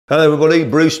Hello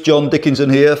everybody, John Dickinson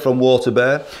here from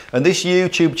WaterBear, and this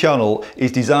YouTube channel is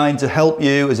designed to help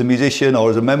you as a musician or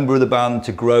as a member of the band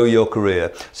to grow your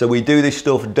career. So we do this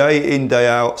stuff day in, day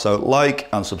out, so like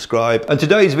and subscribe. And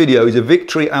today's video is a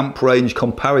Victory amp range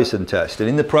comparison test, and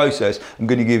in the process I'm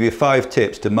going to give you 5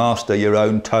 tips to master your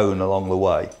own tone along the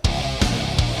way.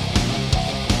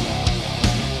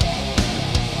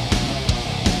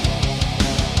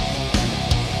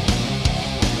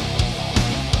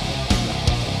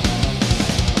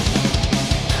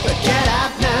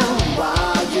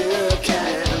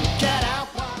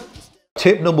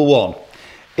 Tip number 1,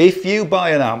 if you buy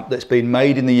an amp that's been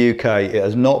made in the UK, it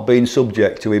has not been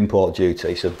subject to import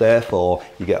duty, so therefore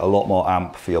you get a lot more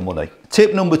amp for your money.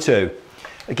 Tip number 2,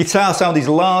 a guitar sound is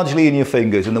largely in your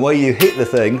fingers, and the way you hit the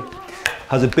thing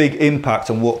has a big impact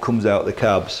on what comes out the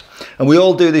cabs. And we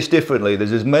all do this differently.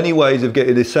 There's as many ways of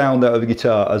getting the sound out of a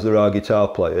guitar as there are guitar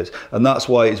players, and that's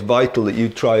why it's vital that you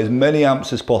try as many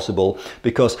amps as possible,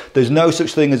 because there's no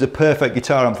such thing as a perfect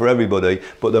guitar amp for everybody,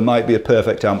 but there might be a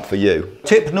perfect amp for you.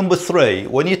 Tip number 3,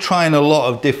 when you're trying a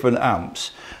lot of different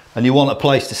amps and you want a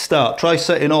place to start, try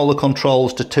setting all the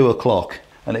controls to 2 o'clock.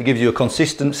 And it gives you a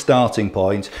consistent starting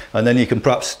point, and then you can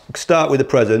perhaps start with the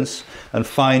presence and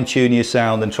fine tune your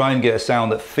sound and try and get a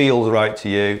sound that feels right to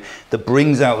you, that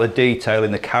brings out the detail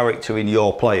in the character in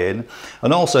your playing.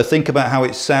 And also think about how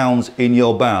it sounds in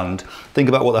your band. Think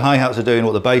about what the hi-hats are doing,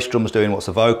 what the bass drum's doing, what's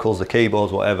the vocals, the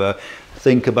keyboards, whatever.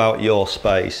 Think about your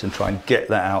space and try and get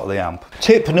that out of the amp.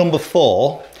 Tip number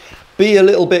 4, be a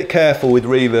little bit careful with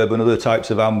reverb and other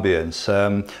types of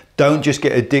ambience. Don't just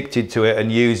get addicted to it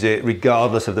and use it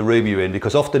regardless of the room you're in,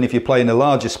 because often if you're playing a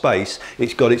larger space,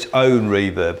 it's got its own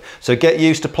reverb. So get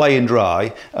used to playing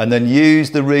dry and then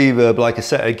use the reverb like a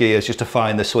set of gears just to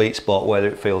find the sweet spot where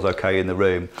it feels okay in the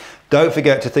room. Don't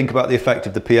forget to think about the effect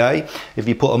of the PA. If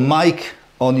you put a mic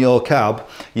on your cab,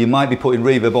 you might be putting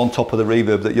reverb on top of the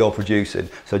reverb that you're producing.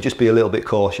 So just be a little bit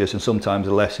cautious, and sometimes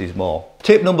less is more.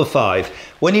 Tip number 5,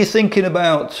 when you're thinking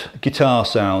about guitar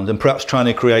sounds and perhaps trying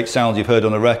to create sounds you've heard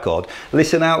on a record,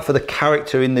 listen out for the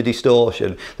character in the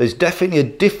distortion. There's definitely a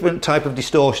different type of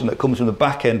distortion that comes from the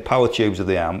back end power tubes of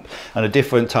the amp, and a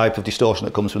different type of distortion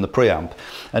that comes from the preamp.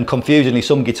 And confusingly,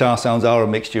 some guitar sounds are a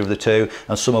mixture of the two,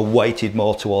 and some are weighted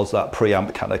more towards that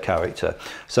preamp kind of character.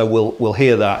 So we'll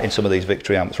hear that in some of these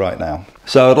Victory amps right now.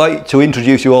 So I'd like to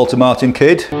introduce you all to Martin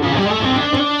Kidd.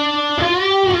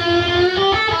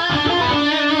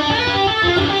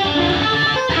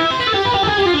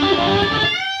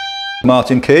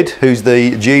 Martin Kidd, who's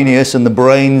the genius and the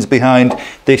brains behind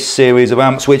this series of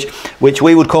amps, which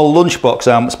we would call lunchbox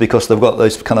amps, because they've got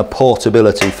this kind of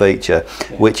portability feature,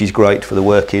 which is great for the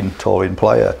working touring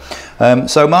player.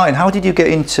 So Martin, how did you get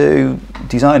into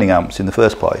designing amps in the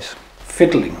first place?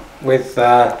 Fiddling with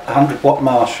a 100-watt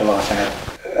Marshall I had.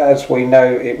 As we know,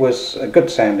 it was a good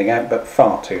sounding amp, but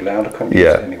far too loud. I couldn't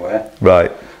use it anywhere.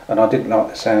 Right. And I didn't like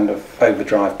the sound of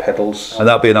overdrive pedals. And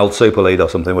that'd be an old Super Lead or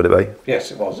something, would it be? Yes,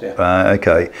 it was, yeah. Right,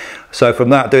 okay. So from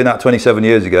that, doing that 27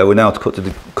 years ago, we're now to cut to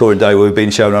the current day where we've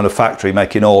been shown around a factory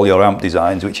making all your amp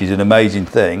designs, which is an amazing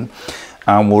thing.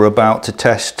 And we're about to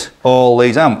test all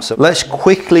these amps. So let's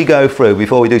quickly go through,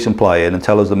 before we do some playing, and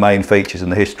tell us the main features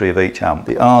and the history of each amp.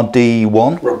 The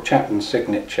RD1. Rob Chapman's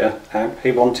signature amp.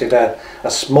 He wanted a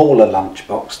smaller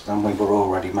lunchbox than we were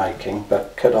already making,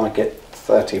 but could I get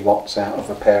 30 watts out of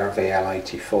a pair of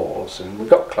EL84s, and we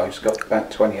got close, got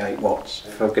about 28 watts.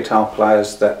 For guitar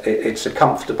players, that it's a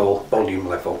comfortable volume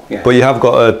level. Yeah. But you have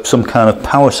got some kind of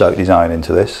power soak design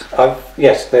into this.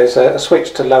 Yes, there's a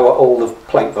switch to lower all the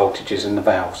plate voltages in the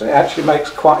valves. It actually makes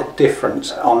quite a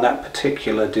difference on that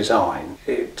particular design.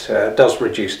 It does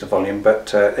reduce the volume,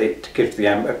 but it gives the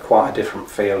amp quite a different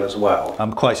feel as well.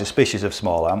 I'm quite suspicious of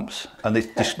small amps, and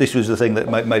this was the thing that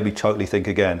made me totally think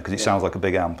again, because it sounds like a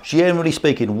big amp. Generally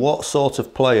speaking, what sort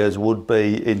of players would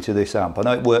be into this amp? I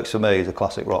know it works for me as a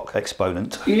classic rock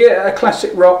exponent. Yeah, a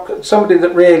classic rock, somebody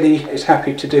that really is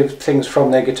happy to do things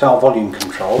from their guitar volume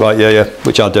control. Right, yeah,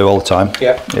 which I do all the time.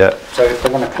 Yeah. So if they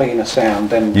want a cleaner sound,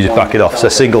 then you just back it off. It's a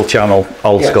single channel,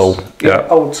 old school. Yeah,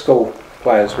 old school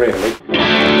players really.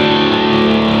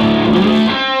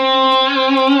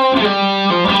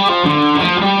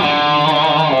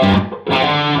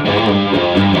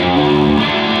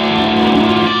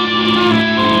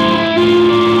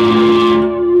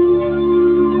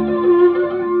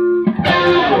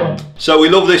 So we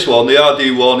love this one, the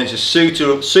RD1. It's a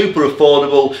super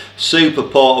affordable, super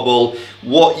portable.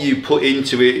 What you put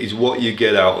into it is what you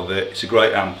get out of it. It's a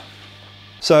great amp.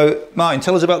 So, Martin,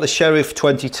 tell us about the Sheriff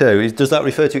 22. Does that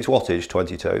refer to its wattage,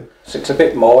 22? So it's a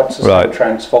bit more. It's the Right. same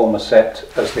transformer set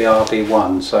as the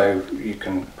RD1, so you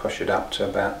can push it up to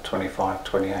about 25,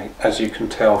 28. As you can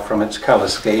tell from its colour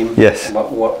scheme, Yes.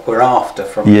 what we're after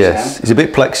from this Yes, amp. it's a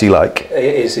bit plexi-like.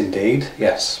 It is indeed,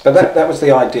 yes. But that was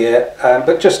the idea.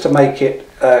 But just to make it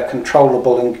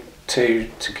controllable and to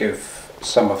give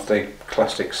some of the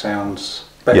classic sounds.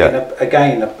 But Yeah.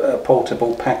 again, a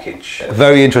portable package.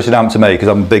 Very interesting amp to me because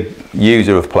I'm a big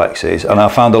user of plexis, and I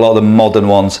found a lot of the modern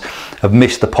ones have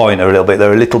missed the point a little bit.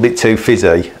 They're a little bit too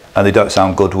fizzy and they don't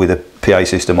sound good with a PA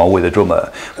system or with a drummer,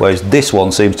 whereas this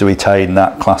one seems to retain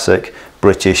that classic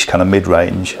British kind of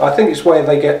mid-range. I think it's where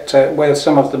they get where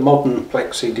some of the modern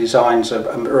plexi designs are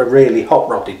really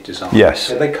hot-rodded designs. Yes.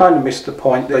 They kind of miss the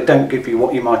point. They don't give you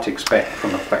what you might expect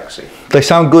from a plexi. They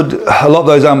sound good. A lot of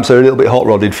those amps are a little bit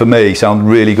hot-rodded for me, sound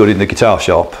really good in the guitar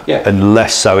shop, Yeah. and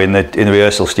less so in the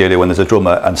rehearsal studio when there's a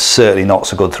drummer, and certainly not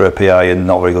so good through a PA and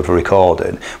not very good for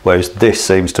recording, whereas this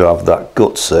seems to have that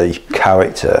gutsy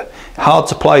character. Hard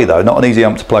to play though, not an easy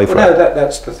amp to play for. Well, no,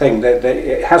 that's the thing.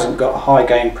 It hasn't got a high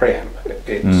gain preamp.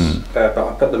 But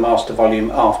I put the master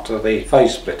volume after the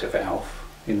phase splitter valve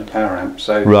in the power amp.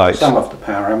 So Right. some of the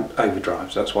power amp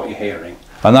overdrives. That's what you're hearing.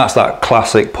 And that's that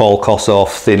classic Paul Kossoff,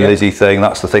 Thin Yeah. Lizzy thing.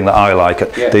 That's the thing that I like.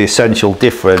 Yeah. The essential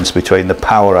difference between the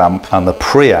power amp and the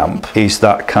preamp is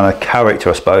that kind of character,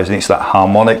 I suppose, and it's that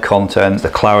harmonic content, the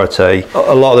clarity.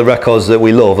 A lot of the records that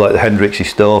we love, like the Hendrixy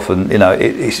stuff, and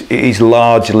it is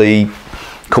largely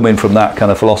coming from that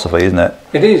kind of philosophy, isn't it?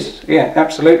 It is, yeah,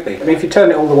 absolutely. I mean, if you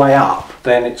turn it all the way up,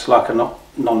 then it's like a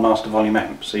non-master volume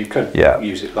amp. So you could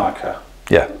use it like an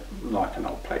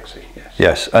old plexi. Yes.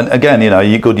 Yes, and again,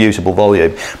 you good usable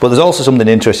volume. But there's also something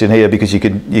interesting here because you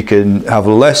can have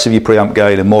less of your preamp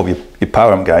gain and more of your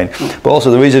power amp gain. But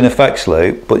also there is an effects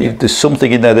loop, but there's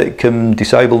something in there that can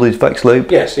disable the effects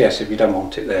loop. Yes. If you don't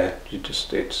want it there,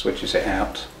 it switches it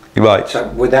out. Right. So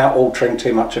without altering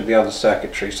too much of the other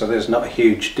circuitry, so there's not a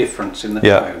huge difference in the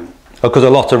tone. Because a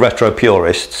lot of retro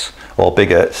purists or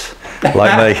bigots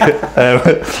like me,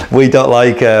 we don't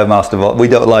like we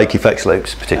don't like effects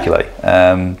loops particularly,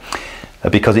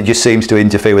 because it just seems to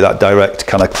interfere with that direct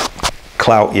kind of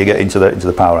clout you get into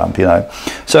the power amp,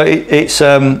 So it's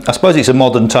I suppose it's a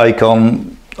modern take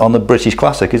on the British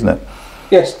classic, isn't it?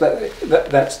 Yes,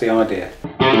 that's the idea.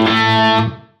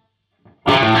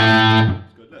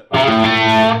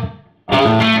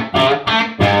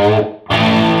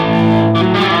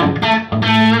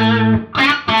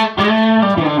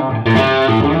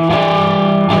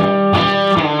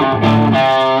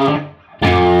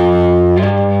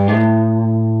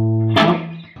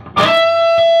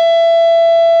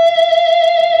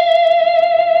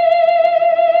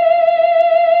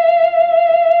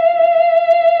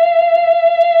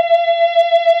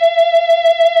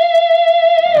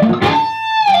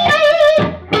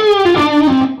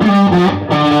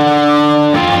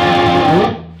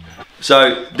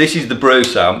 So this is the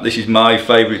Bruce amp. This is my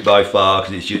favourite by far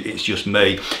because it's just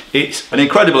me. It's an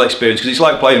incredible experience because it's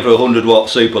like playing for a 100-watt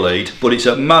super lead, but it's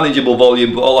a manageable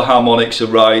volume, but all the harmonics are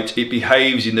right. It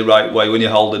behaves in the right way. When you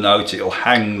hold a note, it'll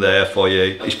hang there for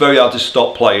you. It's very hard to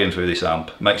stop playing through this amp.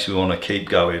 It makes me want to keep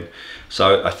going.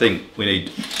 So I think we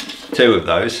need 2 of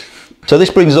those. So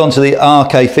this brings us on to the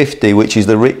RK50, which is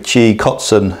the Richie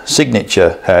Kotzen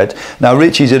signature head. Now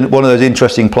Richie's one of those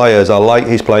interesting players. I like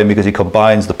his playing because he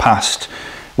combines the past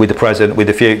with the present, with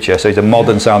the future. So he's a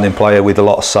modern sounding player with a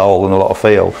lot of soul and a lot of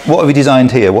feel. What have he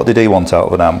designed here? What did he want out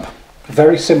of an amp?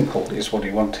 Very simple is what he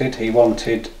wanted. He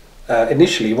wanted,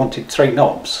 initially he wanted 3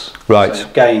 knobs. Right. So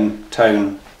gain,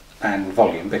 tone and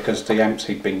volume, because the amps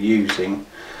he'd been using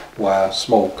were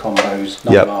small combos,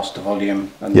 non-master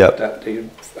volume, and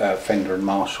the Fender and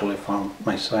Marshall, if I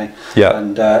may say. Yeah.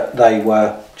 And they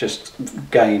were just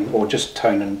gain or just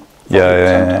tone and volume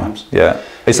sometimes. Yeah.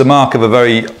 It's the mark of a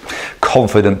very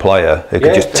confident player who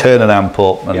can just turn an amp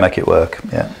up and make it work.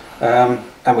 Yeah.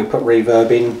 And we put reverb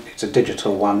in. It's a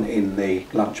digital one in the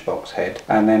lunchbox head.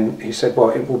 And then he said, well,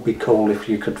 it would be cool if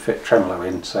you could fit tremolo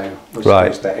in, so we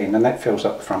squeezed that in, and that fills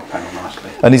up the front panel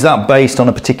nicely. And is that based on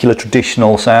a particular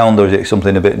traditional sound, or is it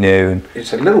something a bit new?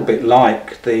 It's a little bit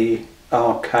like the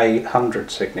RK100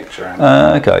 signature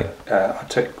amp. Okay. I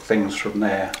took things from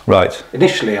there. Right.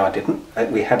 Initially I didn't.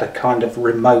 We had a kind of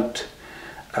remote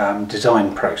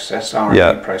design process,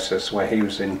 R&D process, where he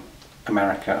was in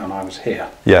America and I was here.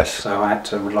 Yes. So I had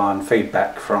to rely on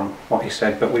feedback from what he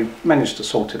said, but we managed to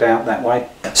sort it out that way.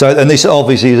 So, and this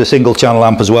obviously is a single channel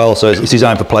amp as well, so it's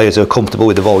designed for players who are comfortable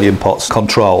with the volume pots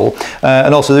control.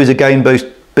 And also there is a gain boost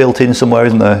built in somewhere,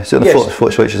 isn't there? Is it a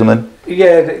foot switch or something?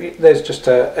 Yeah, there's just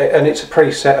and it's a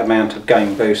preset amount of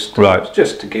gain boost. Right.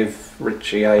 Just to give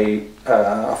Richie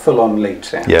a full-on lead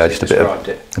sound. Yeah, just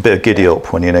a bit of giddy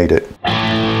up when you need it.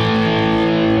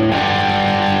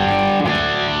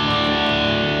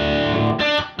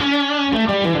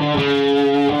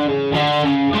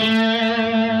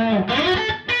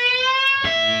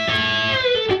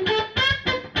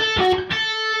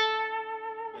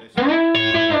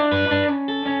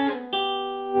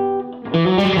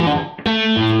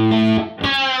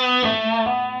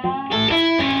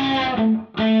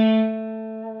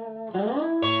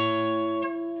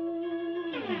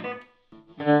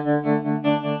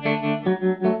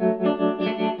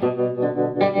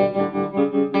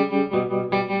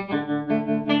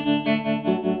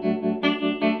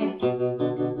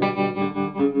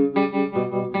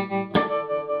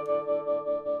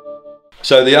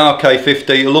 So the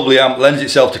RK50, a lovely amp, lends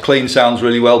itself to clean sounds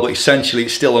really well, but essentially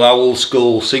it's still an old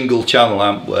school single channel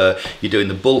amp where you're doing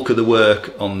the bulk of the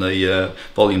work on the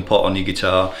volume pot on your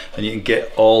guitar, and you can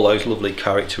get all those lovely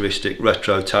characteristic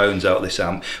retro tones out of this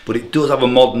amp. But it does have a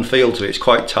modern feel to it. It's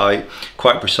quite tight,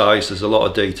 quite precise, there's a lot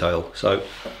of detail. So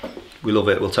we love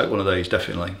it. We'll take one of these,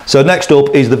 definitely. So next up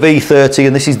is the V30,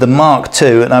 and this is the Mark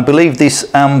II, and I believe this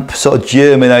amp sort of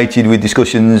germinated with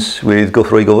discussions with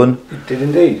Guthrie Govan. It did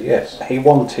indeed, yes. He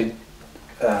wanted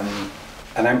an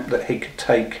amp that he could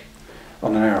take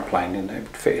on an aeroplane and it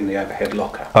would fit in the overhead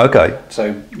locker. Okay.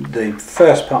 So the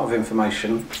first part of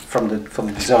information from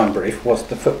the design brief was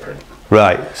the footprint.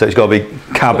 Right, so it's got to be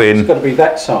cabin. It's got to be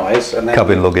that size, and then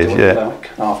cabin luggage, yeah.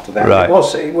 Like after that, right.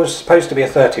 It was supposed to be a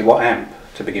 30-watt amp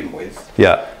to begin with.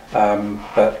 Yeah.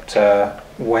 But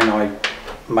when I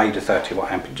made a 30-watt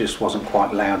amp, it just wasn't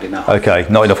quite loud enough. Okay,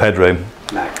 not enough headroom.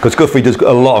 No. Because Guthrie does a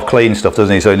lot of clean stuff,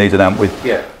 doesn't he? So he needs an amp with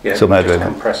some headroom.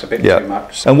 Just compress a bit too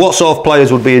much. And what sort of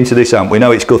players would be into this amp? We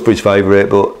know it's Guthrie's favourite,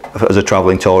 but as a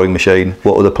travelling touring machine,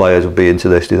 what other players would be into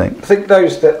this, do you think? I think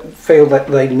those that feel that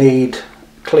they need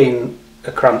clean,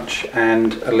 a crunch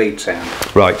and a lead sound.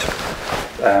 Right.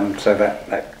 So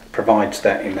that provides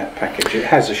that in that package. It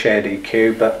has a shared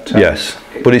EQ, but yes,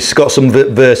 but it's got some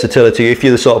versatility. If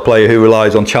you're the sort of player who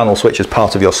relies on channel switch as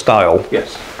part of your style,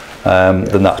 yes,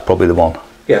 then that's probably the one.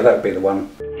 Yeah, that would be the one.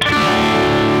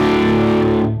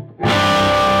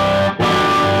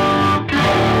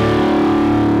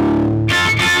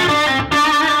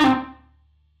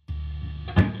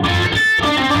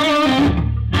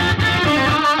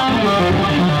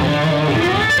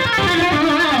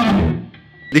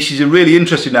 This is a really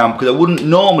interesting amp because I wouldn't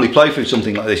normally play through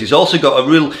something like this. It's also got a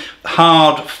real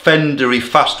hard, fendery,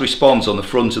 fast response on the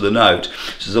front of the note.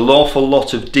 So there's an awful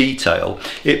lot of detail.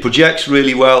 It projects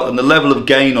really well, and the level of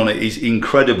gain on it is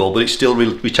incredible, but it still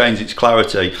retains its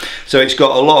clarity. So it's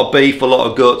got a lot of beef, a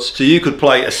lot of guts. So you could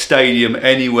play a stadium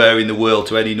anywhere in the world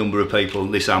to any number of people,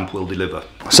 and this amp will deliver.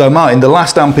 So Martin, the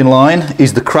last amp in line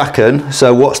is the Kraken.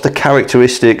 So what's the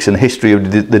characteristics and history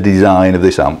of the design of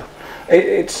this amp?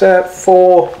 It's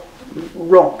for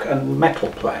rock and metal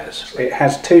players. It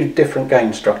has two different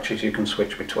gain structures you can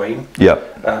switch between.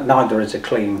 Yep. Neither is a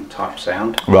clean type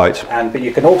sound. Right. But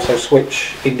you can also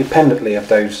switch independently of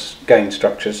those gain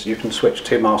structures. You can switch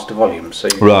two master volumes. So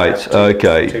you can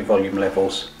have two volume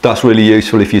levels. That's really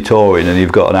useful if you're touring and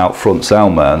you've got an out front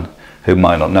sound man who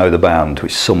might not know the band,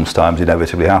 which sometimes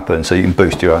inevitably happens. So you can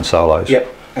boost your own solos.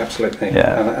 Yep. Absolutely.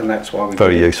 Yeah. And that's why we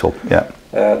very useful. Yeah.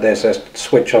 There's a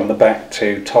switch on the back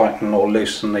to tighten or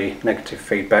loosen the negative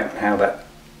feedback, how that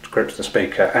grips the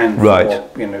speaker, and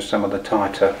for, some of the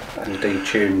tighter and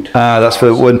detuned. That's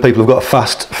for when people have got a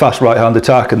fast right-hand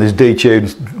attack and there's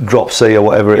detuned drop C or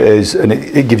whatever it is, and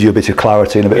it gives you a bit of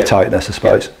clarity and a bit of tightness, I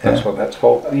suppose. Yeah, that's what that's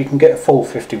for. You can get a full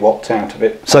 50 watts out of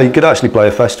it. So you could actually play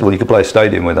a festival. You could play a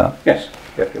stadium with that. Yes,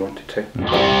 if you wanted to.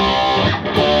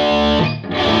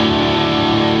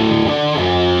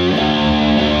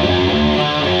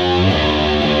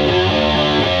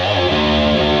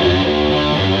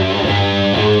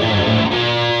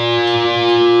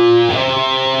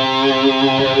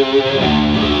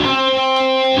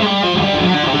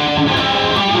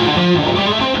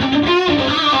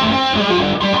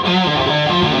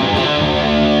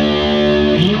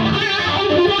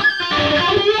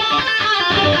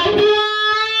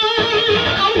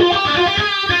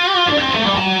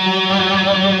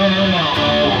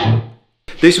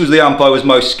 This was the amp I was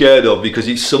most scared of because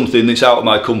it's something that's out of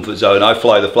my comfort zone. I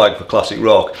fly the flag for classic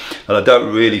rock and I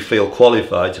don't really feel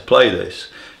qualified to play this.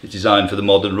 It's designed for the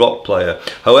modern rock player.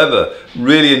 However,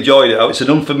 really enjoyed it. It's an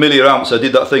unfamiliar amp, so I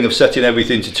did that thing of setting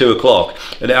everything to 2 o'clock,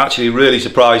 and it actually really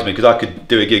surprised me because I could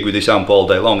do a gig with this amp all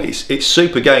day long. It's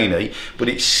super gainy, but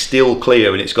it's still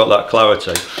clear and it's got that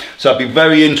clarity. So I'd be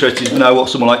very interested to know what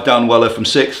someone like Dan Weller from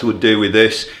 6th would do with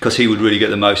this, because he would really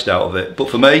get the most out of it. But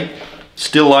for me,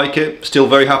 still like it, still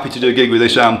very happy to do a gig with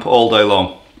this amp all day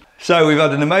long. So we've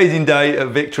had an amazing day at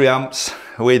Victory Amps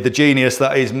with the genius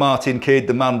that is Martin Kidd,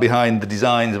 the man behind the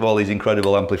designs of all these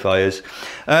incredible amplifiers.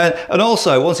 And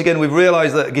also, once again, we've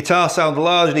realised that guitar sound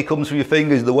largely comes from your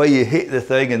fingers, the way you hit the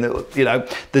thing, and that, you know,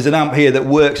 there's an amp here that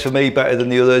works for me better than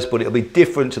the others, but it'll be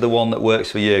different to the one that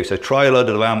works for you. So try a load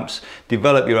of amps,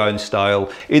 develop your own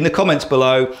style. In the comments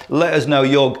below, let us know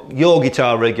your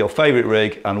guitar rig, your favourite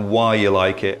rig, and why you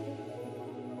like it.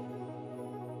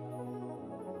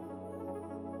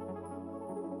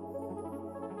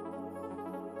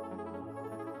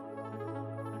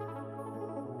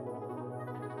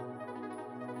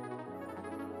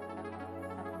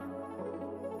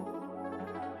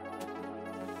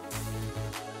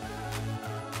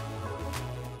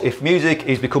 If music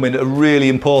is becoming a really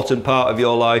important part of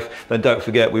your life, then don't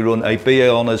forget we run a BA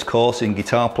Honours course in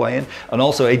guitar playing, and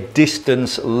also a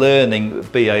distance learning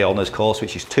BA Honours course,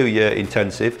 which is 2-year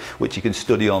intensive, which you can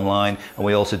study online, and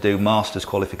we also do Masters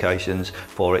qualifications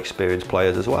for experienced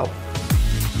players as well.